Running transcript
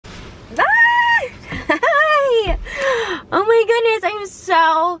Oh my goodness, I am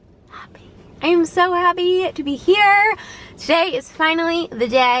so happy. I am so happy to be here. Today is finally the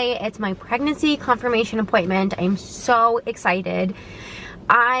day. It's my pregnancy confirmation appointment. I'm so excited.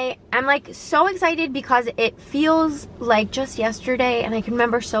 I am like so excited because it feels like just yesterday, and I can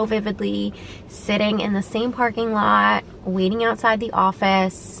remember so vividly sitting in the same parking lot, waiting outside the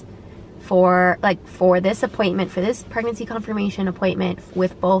office for this appointment, for this pregnancy confirmation appointment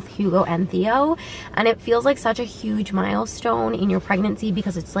with both Hugo and Theo. And it feels like such a huge milestone in your pregnancy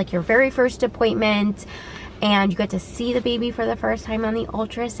because it's like your very first appointment and you get to see the baby for the first time on the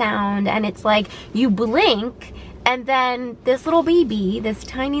ultrasound, and it's like you blink and then this little baby, this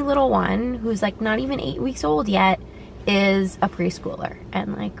tiny little one who's like not even 8 weeks old yet, is a preschooler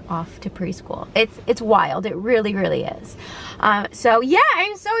and like off to preschool. It's wild. It really is. So yeah,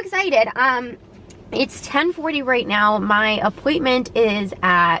 I'm so excited. It's 10:40 right now. My appointment is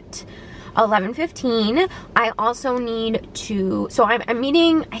at 11:15. I also need to, so I'm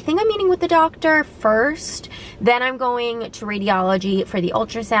meeting, I think I'm meeting with the doctor first, then I'm going to radiology for the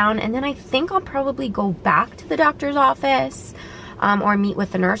ultrasound, and then I think I'll probably go back to the doctor's office or meet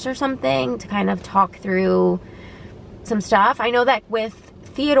with the nurse or something to kind of talk through some stuff. I know that with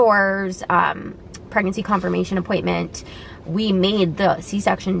Theodore's pregnancy confirmation appointment, we made the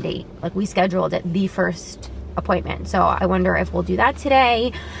C-section date, like we scheduled it the first appointment. So I wonder if we'll do that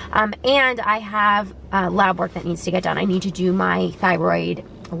today. And I have lab work that needs to get done. I need to do my thyroid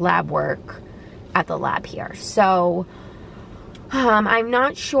lab work at the lab here. So I'm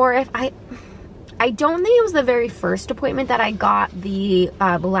not sure if I don't think it was the very first appointment that I got the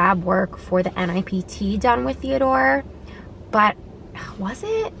lab work for the NIPT done with Theodore, but was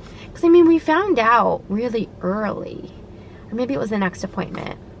it? Because I mean, we found out really early, or maybe it was the next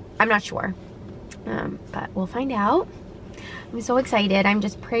appointment. I'm not sure, but we'll find out. I'm so excited. I'm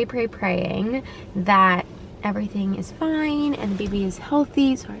just praying that everything is fine and the baby is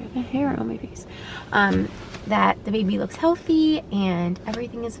healthy. Sorry, I have hair on my face. That the baby looks healthy and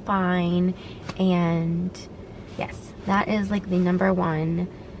everything is fine, and yes, that is like the #1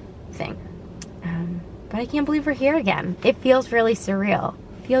 thing. But I can't believe we're here again. It feels really surreal.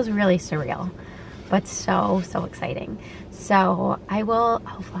 It feels really surreal, but so exciting. So I'll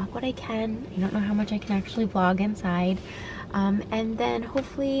vlog what I can. I don't know how much I can actually vlog inside, and then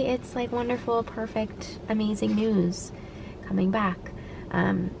hopefully it's like wonderful, perfect, amazing news coming back.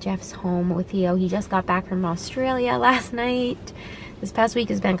 Jeff's home with Theo. He just got back from Australia last night. This past week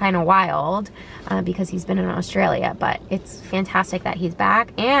has been kind of wild because he's been in Australia, but it's fantastic that he's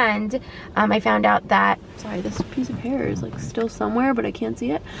back. And I found out that, sorry, this piece of hair is like still somewhere, but I can't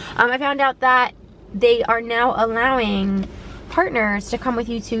see it. I found out that they are now allowing partners to come with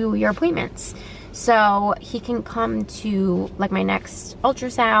you to your appointments. So he can come to like my next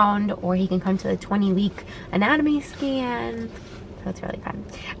ultrasound, or he can come to the 20-week anatomy scan. So it's really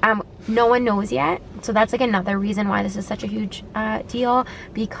fun. No one knows yet, so that's like another reason why this is such a huge deal,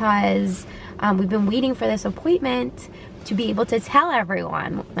 because we've been waiting for this appointment to be able to tell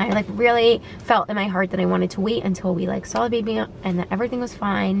everyone. I like really felt in my heart that I wanted to wait until we like saw the baby and that everything was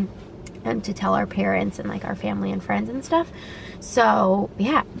fine, and to tell our parents and like our family and friends and stuff. So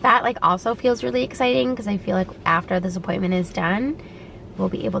yeah, that like also feels really exciting, because I feel like after this appointment is done, we'll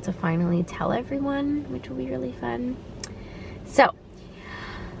be able to finally tell everyone, which will be really fun. So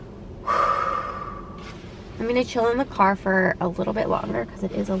I'm gonna chill in the car for a little bit longer because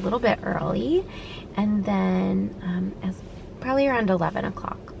it is a little bit early, and then as probably around 11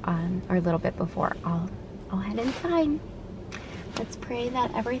 o'clock or a little bit before, I'll head inside. Let's pray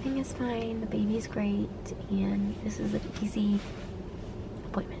that everything is fine, the baby's great, and this is an easy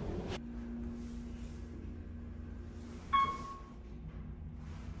appointment.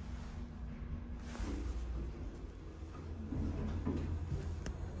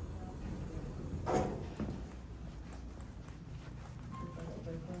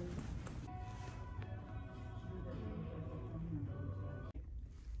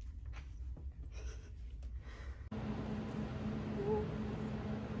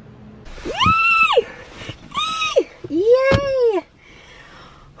 Yay!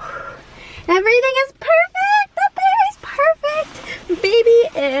 Everything is perfect! The baby's perfect! The baby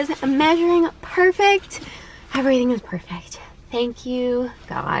is measuring perfect. Everything is perfect. Thank you,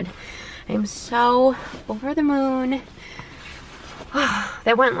 God. I'm so over the moon.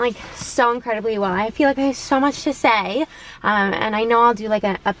 That went like so incredibly well. I feel like I have so much to say, and I know I'll do like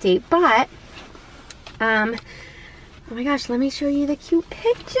an update, but oh my gosh, let me show you the cute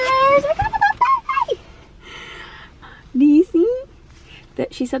pictures. I got the baby. Do you see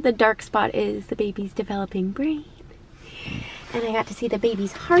that? She said the dark spot is the baby's developing brain, and I got to see the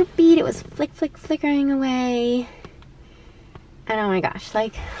baby's heartbeat. It was flickering away. And oh my gosh,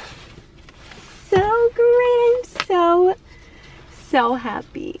 like, so great. I'm so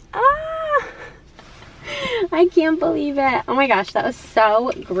happy. Ah, I can't believe it. Oh my gosh, that was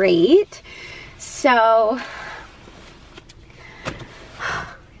so great. So,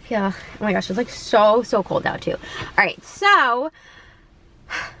 yeah, oh my gosh, it's like so cold out too. All right, so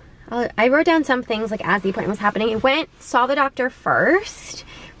I wrote down some things like as the appointment was happening. I saw the doctor first.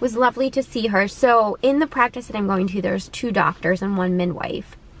 It was lovely to see her. So in the practice that I'm going to, there's 2 doctors and 1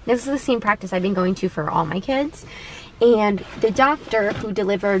 midwife. This is the same practice I've been going to for all my kids. And the doctor who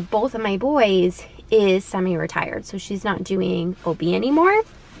delivered both of my boys is semi-retired, so she's not doing OB anymore.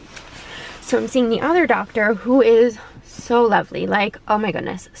 So I'm seeing the other doctor who is so lovely. Like, oh my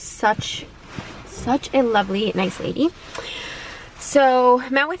goodness, such a lovely, nice lady. So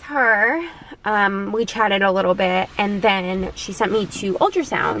met with her, we chatted a little bit, and then she sent me to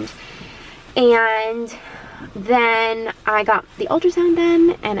ultrasound. And then I got the ultrasound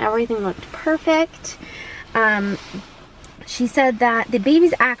done and everything looked perfect. She said that the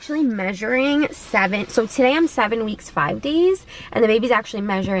baby's actually measuring so today I'm 7 weeks, 5 days, and the baby's actually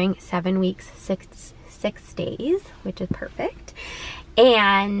measuring 7 weeks, 6 days, which is perfect.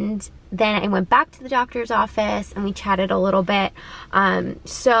 And then I went back to the doctor's office and we chatted a little bit.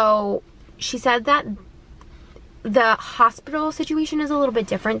 So she said that the hospital situation is a little bit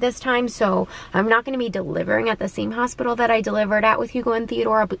different this time, so I'm not going to be delivering at the same hospital that I delivered at with Hugo and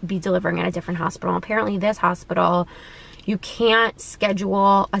Theodore. I'll be delivering at a different hospital. Apparently this hospital, you can't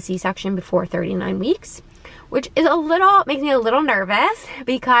schedule a C-section before 39 weeks, which is makes me a little nervous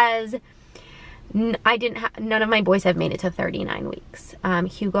because none of my boys have made it to 39 weeks.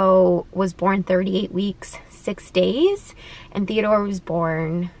 Hugo was born 38 weeks, 6 days, and Theodore was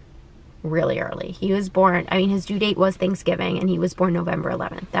born really early. He was born, I mean, his due date was Thanksgiving, and he was born November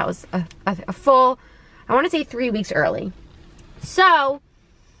 11th. That was a full, I want to say 3 weeks early. So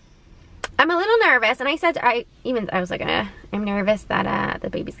I'm a little nervous, and I said, I was like, I'm nervous that the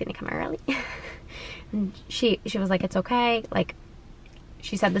baby's gonna come early. And she was like, it's okay. Like,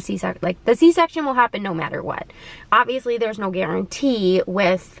 she said the C-section will happen no matter what. Obviously, there's no guarantee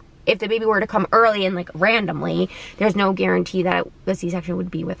if the baby were to come early and like randomly, there's no guarantee that the C-section would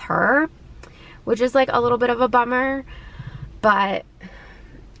be with her, which is like a little bit of a bummer. But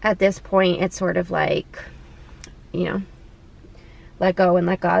at this point, it's sort of like, you know, let go and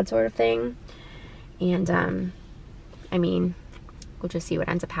let God sort of thing. And I mean, we'll just see what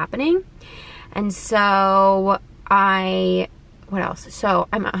ends up happening. And so what else? So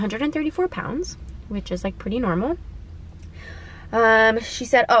I'm 134 pounds, which is like pretty normal. She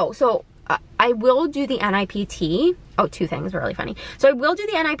said, I will do the NIPT. Oh, 2 things really funny. So I will do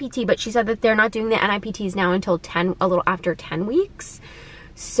the NIPT, but she said that they're not doing the NIPTs now until a little after 10 weeks.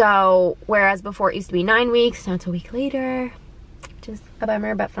 So, whereas before it used to be 9 weeks, now it's a week later, which is a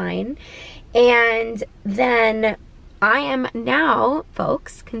bummer, but fine. And then I am now,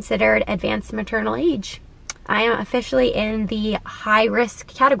 folks, considered advanced maternal age. I am officially in the high risk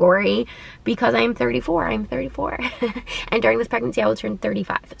category because I am 34. I'm 34. And during this pregnancy, I will turn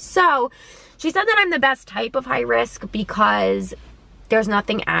 35. So she said that I'm the best type of high risk because there's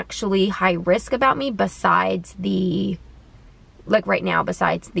nothing actually high risk about me besides right now,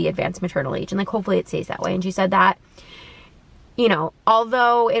 besides the advanced maternal age. And like, hopefully it stays that way. And she said that, you know,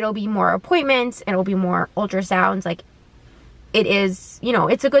 although it'll be more appointments and it'll be more ultrasounds, like, it is, you know,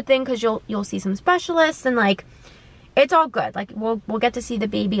 it's a good thing because you'll see some specialists and like it's all good. Like we'll get to see the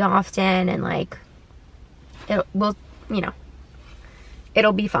baby often and like it'll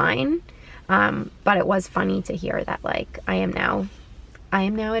be fine. But it was funny to hear that like I am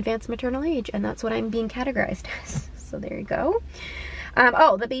now advanced maternal age, and that's what I'm being categorized as. So there you go.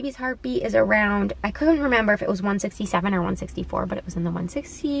 Oh, the baby's heartbeat is around, I couldn't remember if it was 167 or 164, but it was in the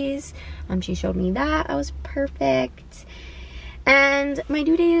 160s. She showed me that. I was perfect. And my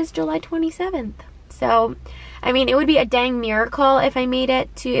due date is July 27th. So, I mean, it would be a dang miracle if I made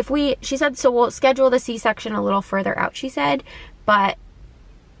it to, she said, so we'll schedule the C-section a little further out, she said, but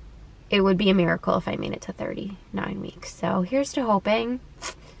it would be a miracle if I made it to 39 weeks. So here's to hoping.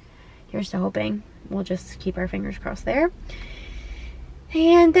 We'll just keep our fingers crossed there.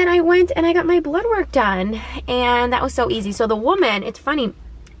 And then I went and I got my blood work done, and that was so easy. So the woman, it's funny,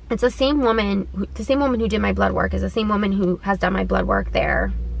 it's the same woman who did my blood work is the same woman who has done my blood work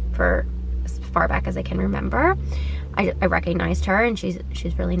there for as far back as I can remember. I recognized her, and she's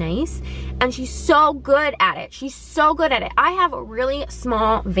really nice, and she's so good at it. She's so good at it. I have really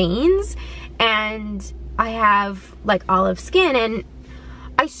small veins, and I have like olive skin, and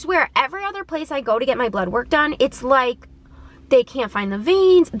I swear every other place I go to get my blood work done, it's like they can't find the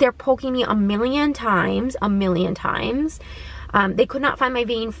veins. They're poking me a million times. They could not find my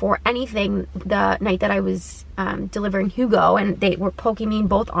vein for anything the night that I was delivering Hugo, and they were poking me in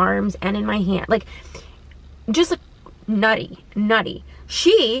both arms and in my hand. Like, just like nutty.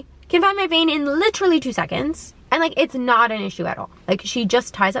 She can find my vein in literally 2 seconds, and like, it's not an issue at all. Like, she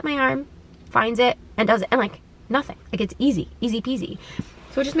just ties up my arm, finds it, and does it, and like, nothing. Like, it's easy peasy.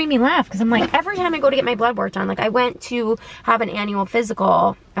 So it just made me laugh, because I'm like, every time I go to get my blood work done, like, I went to have an annual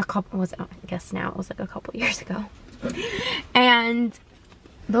physical I guess now it was like a couple years ago, and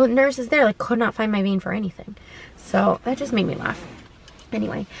the nurses there like could not find my vein for anything. So that just made me laugh.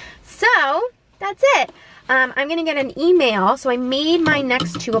 Anyway, so that's it. I'm gonna get an email. So I made my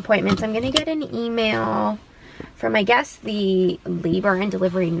next 2 appointments. I'm gonna get an email from, I guess, the labor and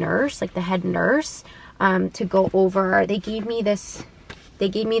delivery nurse, like the head nurse, to go over. They gave me this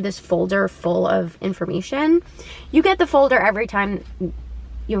folder full of information. You get the folder every time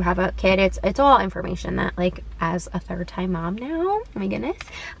you have a kid. It's all information that, like, as a 3rd-time mom now, oh my goodness,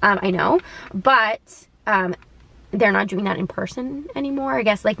 I know, but they're not doing that in person anymore. I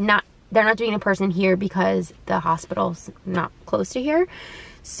guess, like, they're not doing it in person here because the hospital's not close to here.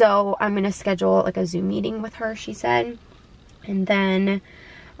 So I'm gonna schedule like a Zoom meeting with her, she said. And then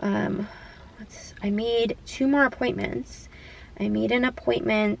I made 2 more appointments. I made an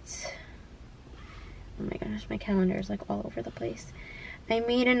appointment, oh my gosh, my calendar is like all over the place. I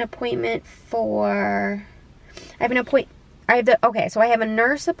made an appointment for, I have a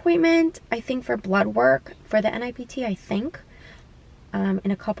nurse appointment, I think, for blood work for the NIPT, I think,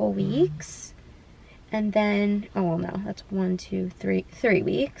 in a couple weeks. And then, oh well, no, that's 3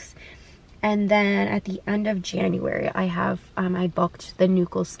 weeks. And then at the end of January, I have, I booked the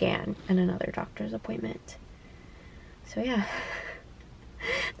nuchal scan and another doctor's appointment. So yeah,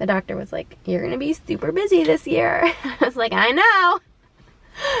 the doctor was like, you're gonna be super busy this year. I was like, I know.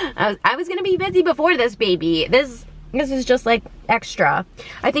 I was gonna be busy before this baby. This is just like extra.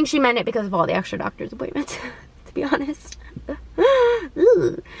 I think she meant it because of all the extra doctor's appointments, to be honest.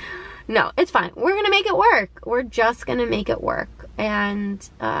 No, it's fine. We're gonna make it work. We're just gonna make it work. And,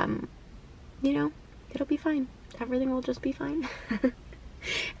 you know, it'll be fine. Everything will just be fine.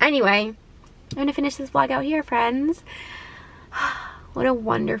 Anyway, I'm gonna finish this vlog out here, friends. What a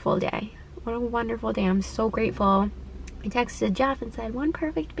wonderful day. What a wonderful day. I'm so grateful. I texted Jeff and said, 1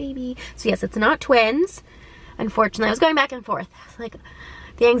 perfect baby. So yes, it's not twins. Unfortunately, I was going back and forth. It's like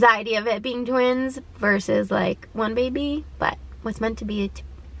the anxiety of it being twins versus like 1 baby. But what's meant to be,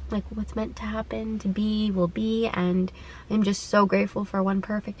 like what's meant to happen to be will be. And I'm just so grateful for 1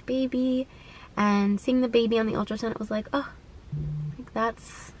 perfect baby. And seeing the baby on the ultrasound, it was like, oh, like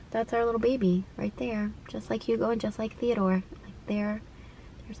that's our little baby right there. Just like Hugo and just like Theodore. Like there's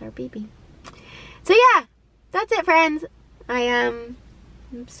our baby. So yeah, that's it, friends. I'm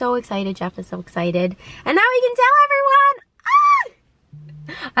so excited. Jeff is so excited. And now we can tell everyone.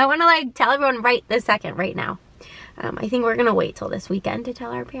 I want to like tell everyone right this second, right now. I think we're going to wait till this weekend to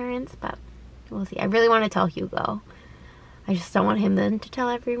tell our parents, but we'll see. I really want to tell Hugo. I just don't want him then to tell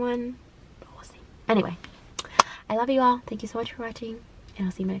everyone, but we'll see. Anyway, I love you all. Thank you so much for watching, and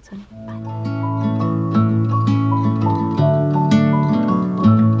I'll see you in my next one. Bye.